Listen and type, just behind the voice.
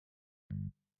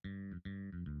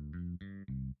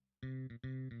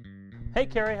Hey,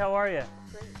 Carrie, how are you?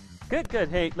 Great. Good, good.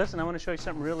 Hey, listen, I want to show you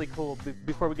something really cool.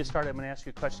 Before we get started, I'm going to ask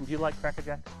you a question. Do you like Quacker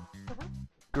Jack'd?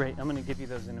 Great. I'm going to give you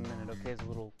those in a minute, okay, as a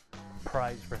little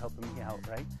prize for helping me out,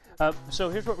 right? So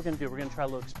here's what we're going to do. We're going to try a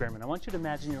little experiment. I want you to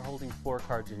imagine you're holding 4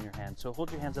 cards in your hand. So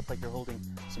hold your hands up like you're holding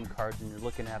some cards and you're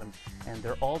looking at them, and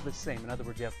they're all the same. In other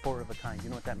words, you have 4 of a kind. You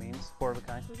know what that means? 4 of a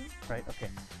kind? Right? Okay.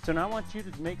 So now I want you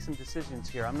to make some decisions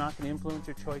here. I'm not going to influence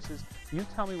your choices. You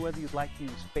tell me whether you'd like to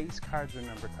use face cards or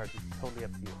number cards. It's totally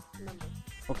up to you. Number.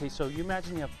 Okay, so you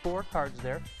imagine you have 4 cards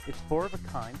there. It's 4 of a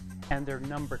kind, and they're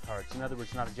number cards. In other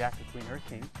words, not a jack, a queen, or a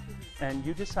king. And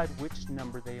you decide which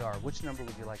number they are. Which number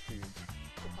would you like to use?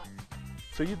 The 5.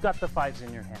 So you've got the 5s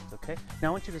in your hands, okay? Now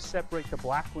I want you to separate the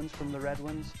black ones from the red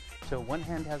ones. So one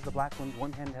hand has the black ones,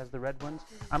 one hand has the red ones.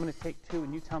 I'm going to take 2,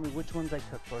 and you tell me which ones I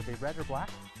took. Are they red or black?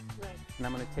 Red. And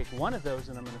I'm going to take one of those,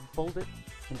 and I'm going to fold it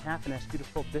in half and ask you to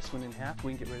fold this one in half.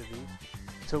 We can get rid of these.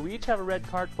 So we each have a red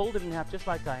card, fold it in half just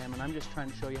like I am, and I'm just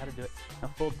trying to show you how to do it. Now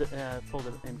fold it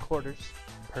in quarters.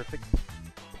 Perfect.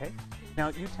 Okay. Now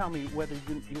you tell me whether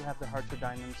you have the hearts or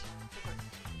diamonds.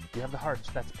 You have the hearts.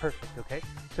 That's perfect. Okay.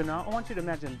 So now I want you to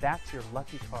imagine that's your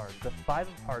lucky card. The 5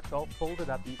 of hearts all folded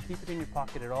up, and you keep it in your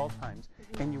pocket at all times.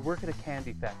 And you work at a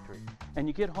candy factory. And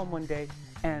you get home one day,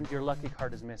 and your lucky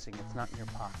card is missing. It's not in your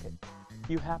pocket.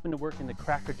 You happen to work in the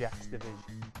Quacker Jack'd division,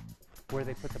 where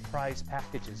they put the prize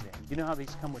packages in. You know how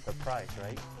these come with a prize,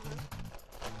 right?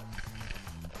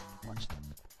 Watch them.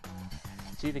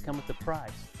 See, they come with the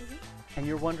prize. And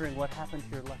you're wondering what happened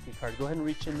to your lucky card. Go ahead and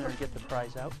reach in there and get the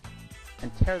prize out.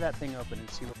 And tear that thing open and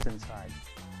see what's inside.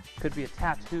 Could be a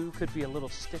tattoo, could be a little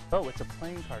stick. Oh, it's a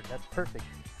playing card. That's perfect.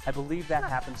 I believe that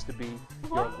happens to be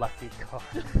your lucky card.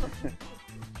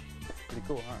 Pretty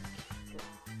cool, huh?